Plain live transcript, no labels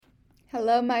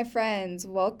Hello, my friends.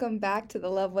 Welcome back to the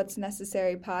Love What's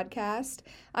Necessary podcast.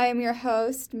 I am your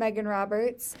host, Megan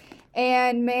Roberts.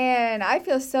 And man, I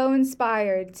feel so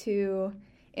inspired to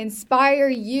inspire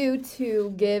you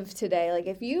to give today. Like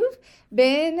if you've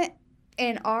been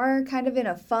and are kind of in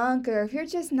a funk, or if you're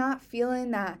just not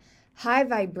feeling that high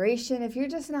vibration, if you're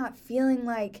just not feeling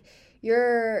like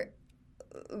you're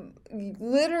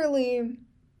literally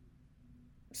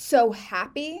so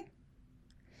happy,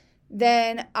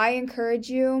 then I encourage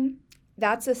you,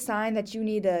 that's a sign that you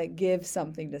need to give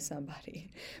something to somebody.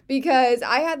 Because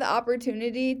I had the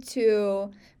opportunity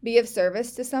to be of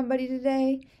service to somebody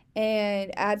today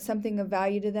and add something of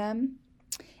value to them.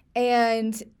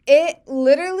 And it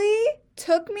literally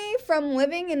took me from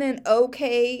living in an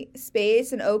okay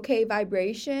space, an okay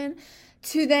vibration,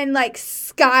 to then like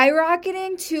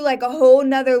skyrocketing to like a whole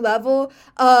nother level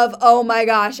of, oh my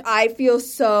gosh, I feel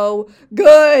so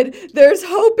good. There's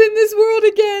hope in this world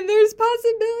again. There's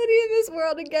possibility in this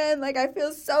world again. Like I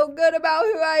feel so good about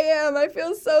who I am. I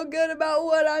feel so good about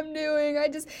what I'm doing.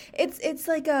 It's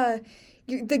like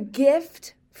the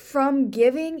gift from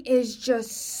giving is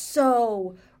just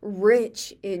so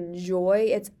rich in joy.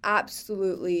 It's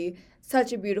absolutely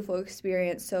such a beautiful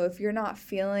experience. So if you're not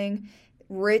feeling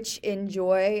rich in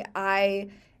joy, I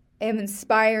am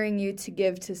inspiring you to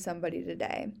give to somebody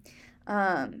today.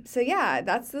 So yeah,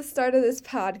 that's the start of this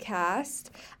podcast.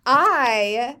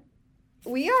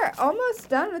 We are almost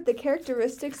done with the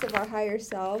characteristics of our higher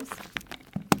selves,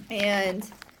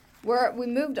 and we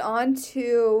moved on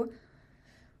to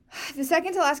the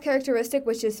second to last characteristic,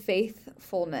 which is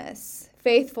faithfulness.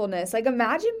 Faithfulness. Like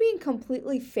imagine being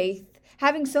completely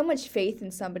having so much faith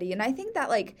in somebody, and I think that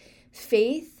like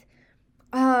faith,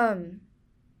 I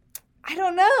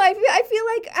don't know. I feel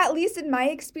like, at least in my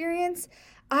experience,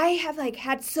 I have like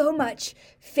had so much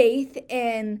faith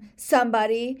in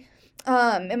somebody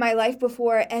in my life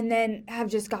before, and then have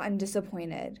just gotten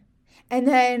disappointed, and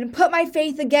then put my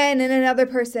faith again in another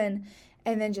person,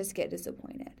 and then just get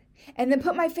disappointed, and then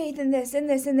put my faith in this and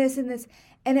this and this and this,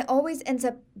 and it always ends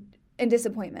up in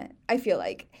disappointment, I feel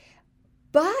like.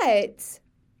 But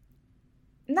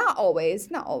not always,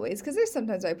 because there's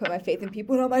sometimes I put my faith in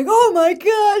people and I'm like, oh my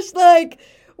gosh, like,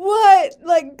 what?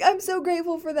 Like, I'm so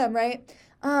grateful for them, right?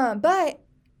 But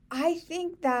I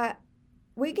think that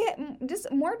we get just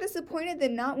more disappointed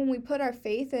than not when we put our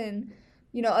faith in,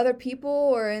 other people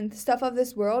or in stuff of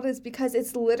this world, is because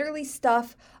it's literally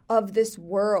stuff of this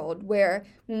world, where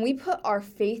when we put our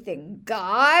faith in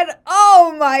God,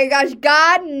 oh my gosh,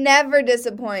 God never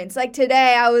disappoints. Like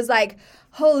today, I was like,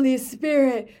 Holy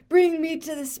Spirit, bring me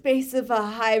to the space of a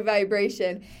high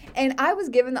vibration. And I was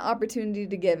given the opportunity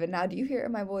to give. And now, do you hear it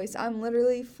in my voice? I'm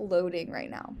literally floating right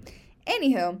now.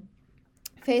 Anywho,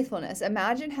 faithfulness.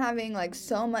 Imagine having like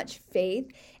so much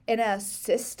faith in a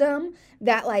system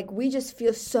that like we just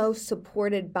feel so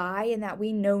supported by, and that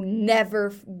we know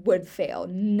never would fail,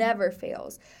 never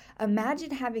fails.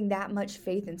 Imagine having that much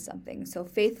faith in something. So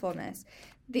faithfulness,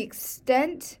 the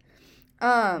extent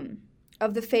of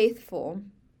the faithful's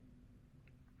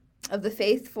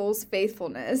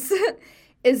faithfulness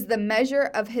is the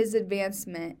measure of his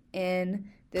advancement in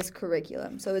this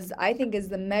curriculum. So I think is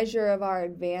the measure of our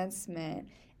advancement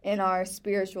in our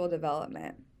spiritual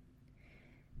development.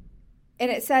 And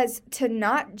it says to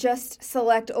not just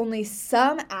select only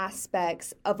some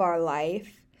aspects of our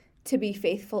life to be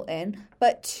faithful in,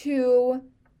 but to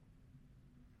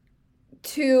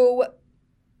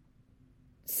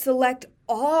select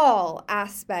all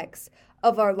aspects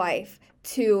of our life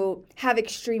to have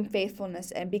extreme faithfulness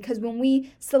in. Because when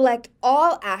we select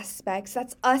all aspects,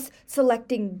 that's us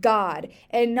selecting God,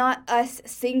 and not us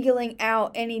singling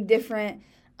out any different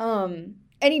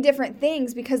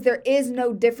things, because there is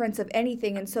no difference of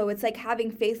anything. And so it's like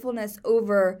having faithfulness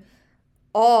over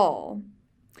all.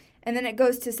 And then it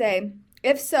goes to say,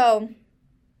 if the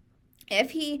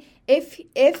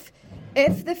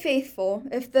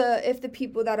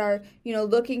people that are,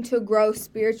 looking to grow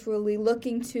spiritually,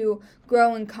 looking to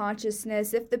grow in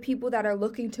consciousness, if the people that are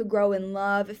looking to grow in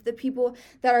love, if the people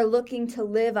that are looking to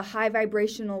live a high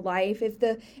vibrational life, if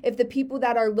the people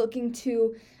that are looking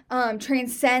to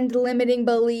transcend limiting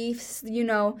beliefs,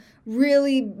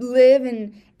 really live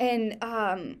and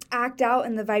act out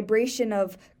in the vibration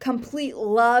of complete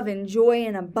love and joy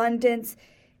and abundance,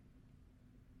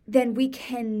 then we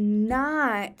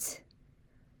cannot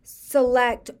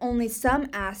select only some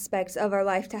aspects of our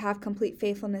life to have complete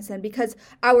faithfulness in, because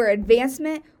our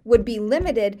advancement would be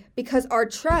limited, because our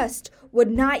trust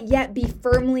would not yet be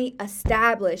firmly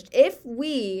established. If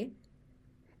we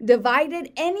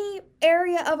divided any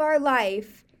area of our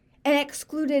life and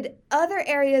excluded other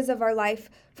areas of our life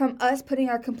from us putting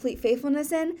our complete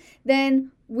faithfulness in,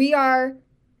 then we are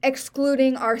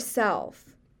excluding ourselves.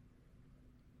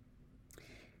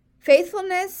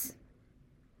 Faithfulness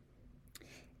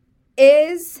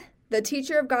is the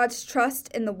teacher of God's trust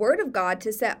in the word of God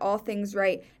to set all things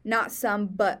right, not some,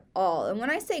 but all. And when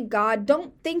I say God,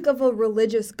 don't think of a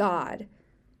religious God.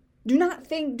 Do not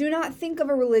think of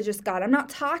a religious God. I'm not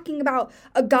talking about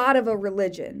a God of a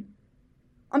religion.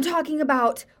 I'm talking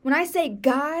about, when I say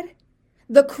God,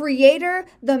 the creator,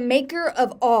 the maker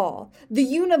of all, the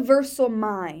universal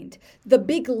mind, the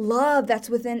big love that's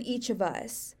within each of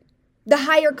us, the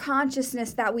higher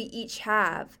consciousness that we each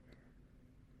have,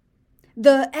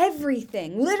 the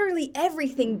everything, literally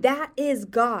everything, that is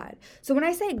God. So when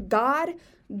I say God,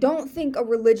 don't think a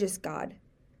religious God.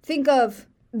 Think of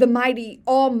the mighty,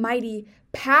 almighty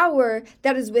power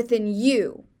that is within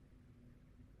you.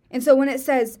 And so when it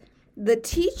says the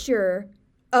teacher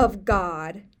of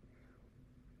God,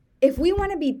 if we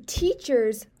want to be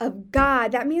teachers of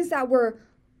God, that means that we're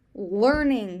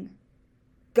learning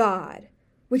God,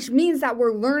 which means that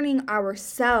we're learning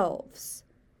ourselves.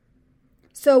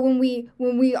 So when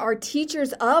we are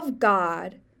teachers of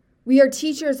God, we are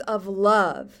teachers of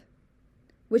love,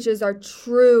 which is our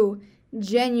true,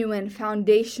 genuine,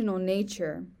 foundational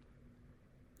nature.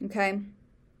 Okay?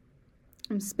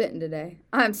 I'm spitting today.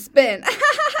 I'm spitting.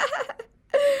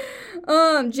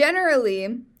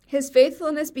 Generally, his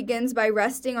faithfulness begins by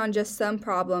resting on just some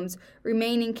problems,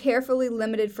 remaining carefully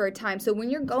limited for a time. So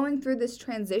when you're going through this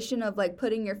transition of like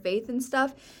putting your faith in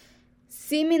stuff,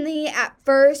 seemingly at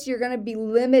first you're going to be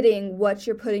limiting what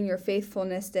you're putting your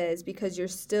faithfulness is because you're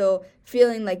still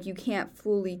feeling like you can't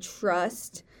fully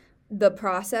trust the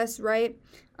process, right?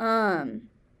 To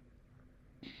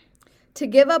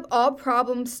give up all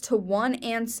problems to one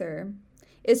answer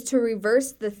is to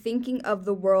reverse the thinking of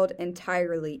the world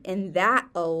entirely. And that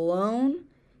alone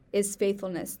is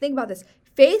faithfulness. Think about this.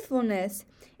 Faithfulness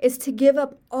is to give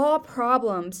up all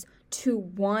problems to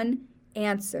one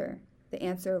answer, the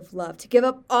answer of love. To give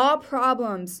up all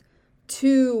problems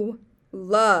to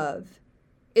love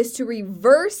is to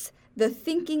reverse the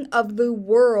thinking of the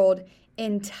world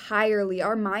entirely.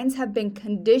 Our minds have been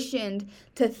conditioned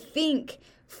to think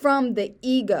from the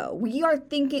ego. We are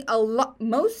thinking a lot,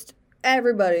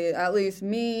 everybody, at least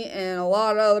me and a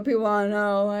lot of other people I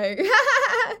know, like,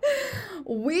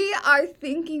 we are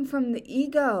thinking from the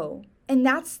ego. And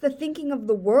that's the thinking of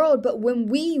the world. But when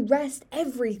we rest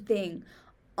everything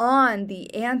on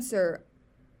the answer,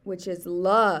 which is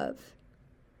love,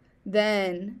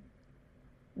 then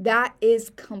that is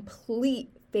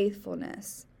complete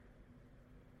faithfulness.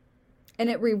 And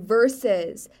it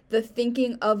reverses the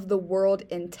thinking of the world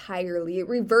entirely. It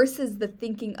reverses the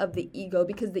thinking of the ego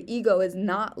because the ego is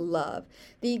not love.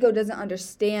 The ego doesn't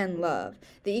understand love.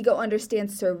 The ego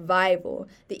understands survival.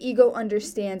 The ego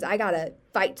understands I gotta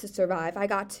fight to survive. I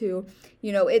got to,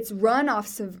 it's run off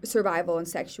survival and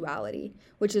sexuality,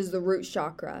 which is the root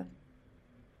chakra.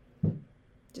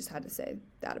 Just had to say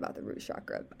that about the root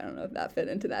chakra. I don't know if that fit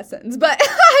into that sentence, but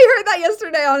I heard that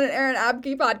yesterday on an Aaron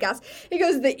Abke podcast. He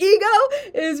goes, the ego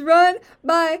is run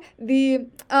by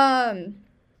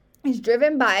is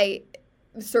driven by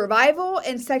survival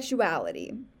and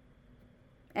sexuality.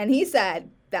 And he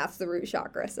said, that's the root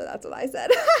chakra, so that's what I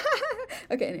said.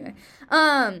 Okay, anyway.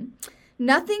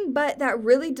 Nothing but that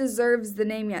really deserves the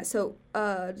name yet. So,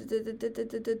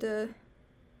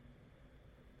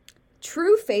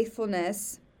 true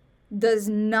faithfulness does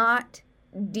not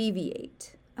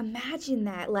deviate. Imagine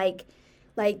that. Like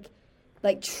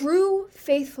true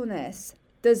faithfulness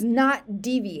does not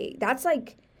deviate. That's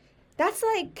like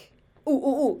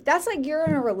you're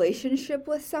in a relationship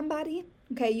with somebody.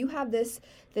 Okay, you have this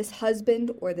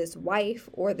husband or this wife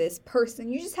or this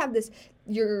person. You just have this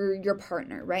your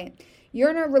partner, right?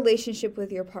 You're in a relationship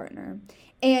with your partner.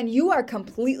 And you are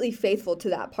completely faithful to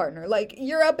that partner. Like,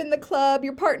 you're up in the club,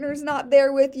 your partner's not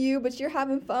there with you, but you're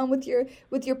having fun with your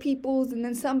peoples, and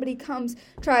then somebody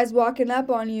tries walking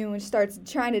up on you and starts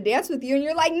trying to dance with you, and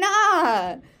you're like,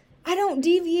 nah, I don't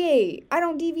deviate. I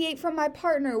don't deviate from my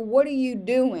partner. What are you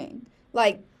doing?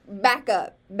 Like, back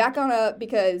on up,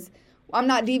 because I'm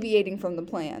not deviating from the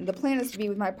plan. The plan is to be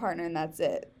with my partner, and that's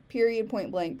it. Period, point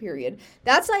blank, period.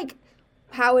 That's like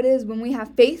how it is when we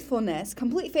have faithfulness,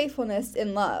 complete faithfulness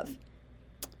in love.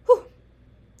 Whew,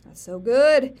 that's so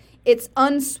good. It's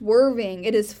unswerving.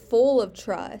 It is full of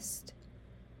trust.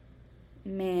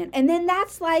 Man, and then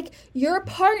that's like your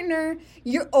partner,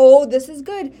 this is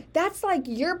good. That's like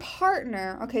your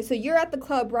partner. Okay, so you're at the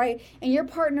club, right? And your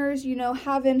partner's,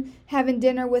 having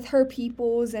dinner with her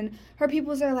peoples, and her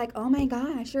peoples are like, oh my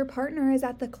gosh, your partner is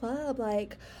at the club.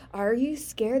 Like, are you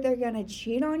scared they're gonna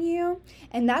cheat on you?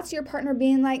 And that's your partner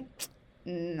being like,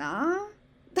 nah.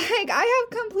 Like, I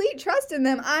have complete trust in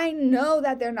them. I know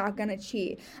that they're not going to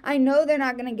cheat. I know they're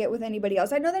not going to get with anybody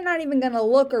else. I know they're not even going to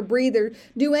look or breathe or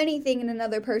do anything in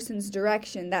another person's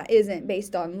direction that isn't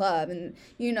based on love and,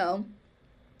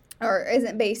 or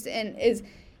isn't based in,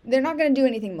 they're not going to do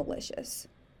anything malicious.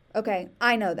 Okay,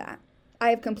 I know that. I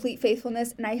have complete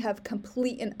faithfulness and I have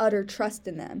complete and utter trust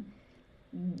in them.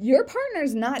 Your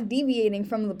partner's not deviating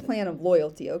from the plan of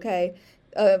loyalty, okay?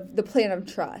 Of the plan of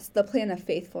trust, the plan of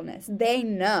faithfulness. They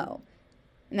know.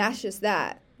 And that's just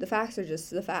that. The facts are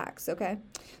just the facts, okay?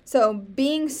 So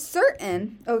being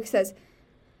certain, it says,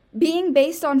 being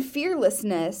based on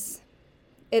fearlessness,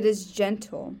 it is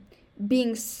gentle.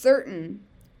 Being certain,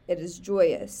 it is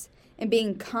joyous. And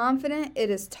being confident, it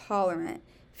is tolerant.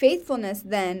 Faithfulness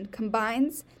then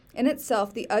combines in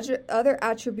itself the other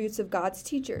attributes of God's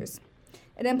teachers.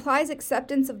 It implies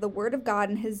acceptance of the Word of God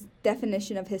and His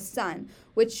definition of His Son,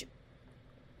 which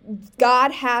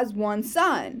God has one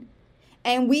Son,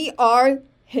 and we are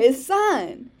His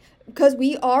Son, because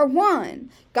we are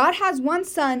one. God has one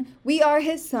Son, we are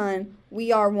His Son,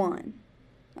 we are one.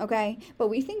 Okay? But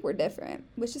we think we're different,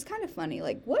 which is kind of funny.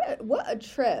 Like, what a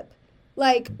trip.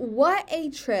 Like, what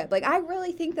a trip. Like, I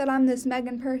really think that I'm this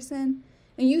Megan person,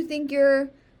 and you think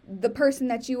you're the person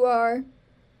that you are.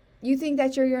 You think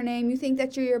that you're your name. You think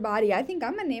that you're your body. I think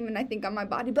I'm a name and I think I'm my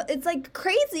body. But it's like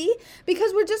crazy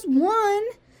because we're just one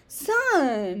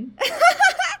son.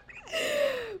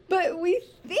 But we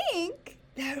think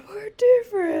that we're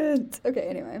different. Okay,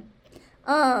 anyway.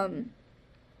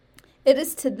 It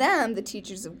is to them, the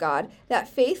teachers of God, that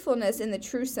faithfulness in the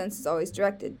true sense is always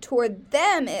directed. Toward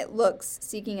them it looks,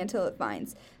 seeking until it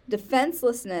finds.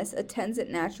 Defenselessness attends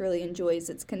it naturally, enjoys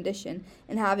its condition.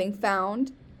 And having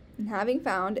found,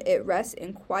 it rests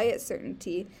in quiet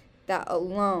certainty that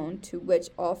alone to which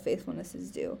all faithfulness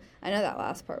is due. I know that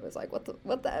last part was like, what the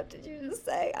F did you just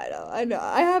say? I know.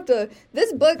 I have to,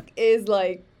 this book is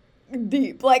like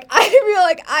deep. Like, I feel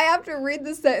like I have to read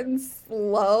the sentence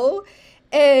slow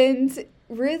and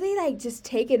really like just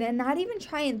take it in, not even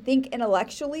try and think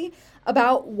intellectually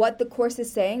about what the Course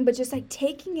is saying, but just like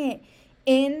taking it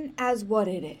in as what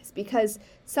it is. Because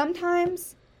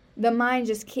sometimes the mind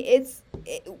just,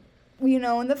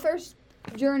 in the first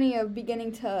journey of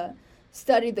beginning to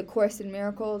study the Course in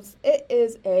Miracles, it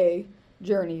is a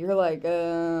journey. You're like,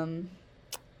 I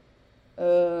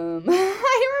remember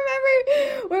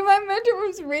when my mentor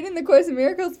was reading the Course in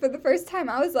Miracles for the first time,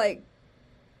 I was like,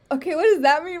 okay, what does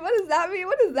that mean? What does that mean?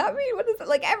 What does that mean? What does that,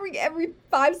 like every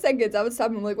 5 seconds I would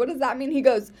stop him like, what does that mean? He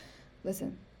goes,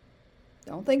 listen,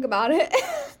 don't think about it.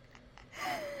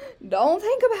 Don't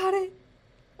think about it.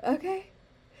 Okay?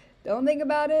 Don't think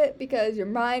about it because your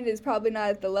mind is probably not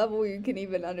at the level where you can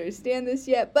even understand this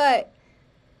yet, but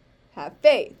have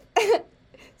faith.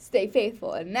 Stay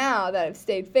faithful. And now that I've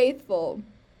stayed faithful,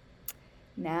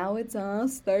 now it's all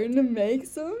starting to make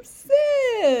some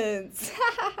sense.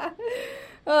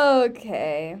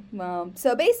 Okay. Well,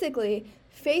 so basically,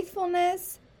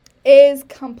 faithfulness is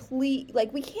complete.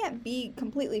 Like, we can't be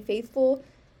completely faithful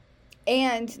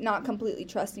and not completely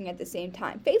trusting at the same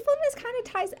time. Faithfulness kind of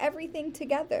ties everything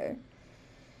together.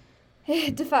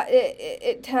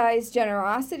 It ties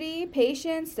generosity,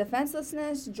 patience,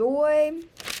 defenselessness, joy,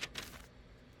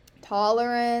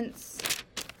 tolerance,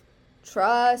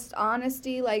 trust,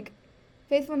 honesty. Like,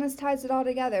 faithfulness ties it all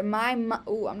together. I'm not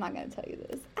going to tell you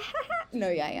this. No,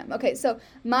 yeah, I am. Okay, so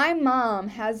my mom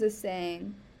has this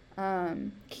saying,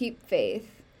 keep faith.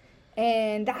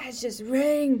 And that has just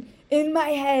rang in my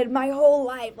head my whole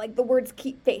life. Like the words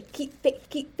keep faith, keep faith,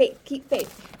 keep faith, keep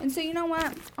faith. And so you know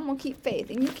what? I'm going to keep faith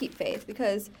and you keep faith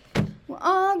because we're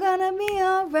all going to be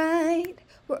all right.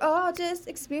 We're all just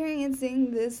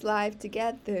experiencing this life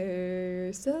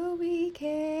together so we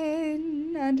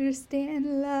can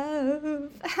understand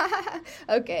love.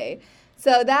 Okay,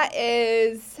 so that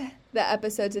is the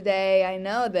episode today. I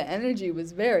know the energy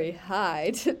was very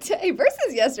high today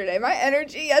versus yesterday. My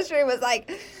energy yesterday was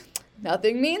like,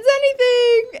 nothing means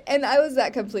anything. And I was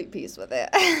at complete peace with it.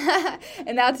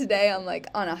 And now today I'm like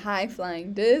on a high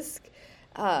flying disc.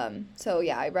 So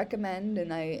yeah, I recommend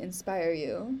and I inspire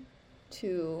you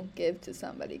to give to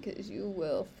somebody because you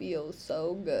will feel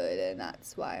so good. And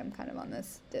that's why I'm kind of on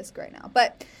this disc right now.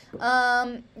 But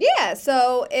yeah,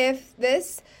 so if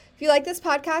this If you like this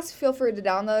podcast, feel free to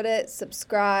download it,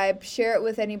 subscribe, share it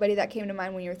with anybody that came to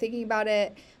mind when you were thinking about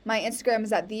it. My Instagram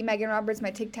is at @TheMeganRoberts.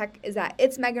 My TikTok is at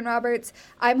 @It'sMeganRoberts.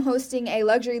 I'm hosting a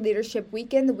luxury leadership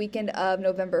weekend, the weekend of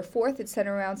November 4th. It's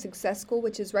centered around Success School,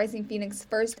 which is Rising Phoenix's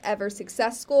first ever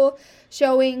success school,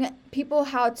 showing people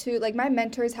how to, like, my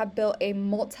mentors have built a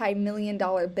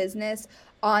multi-million-dollar business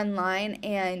online,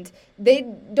 and they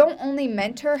don't only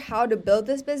mentor how to build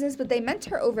this business, but they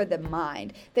mentor over the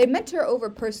mind. They mentor over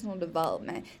personal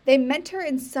development. They mentor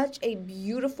in such a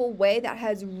beautiful way that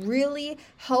has really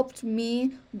helped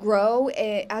me grow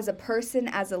as a person,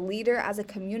 as a leader, as a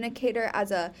communicator, as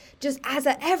a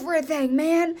everything,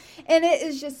 man. And it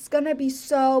is just gonna be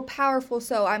so powerful.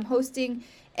 So I'm hosting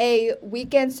a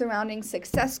weekend surrounding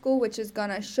Success School, which is going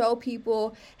to show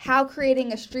people how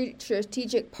creating a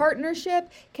strategic partnership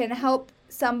can help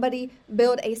somebody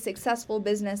build a successful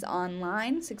business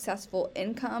online, successful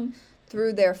income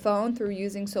through their phone, through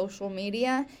using social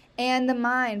media, and the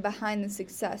mind behind the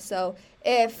success. So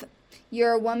if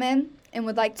you're a woman and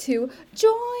would like to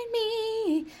join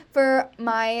me for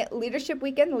my leadership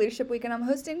weekend, the leadership weekend I'm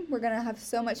hosting, we're going to have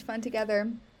so much fun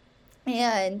together.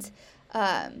 And,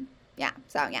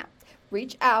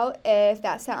 reach out if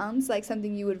that sounds like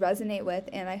something you would resonate with,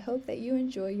 and I hope that you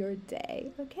enjoy your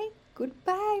day. Okay,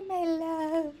 goodbye, my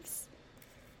loves.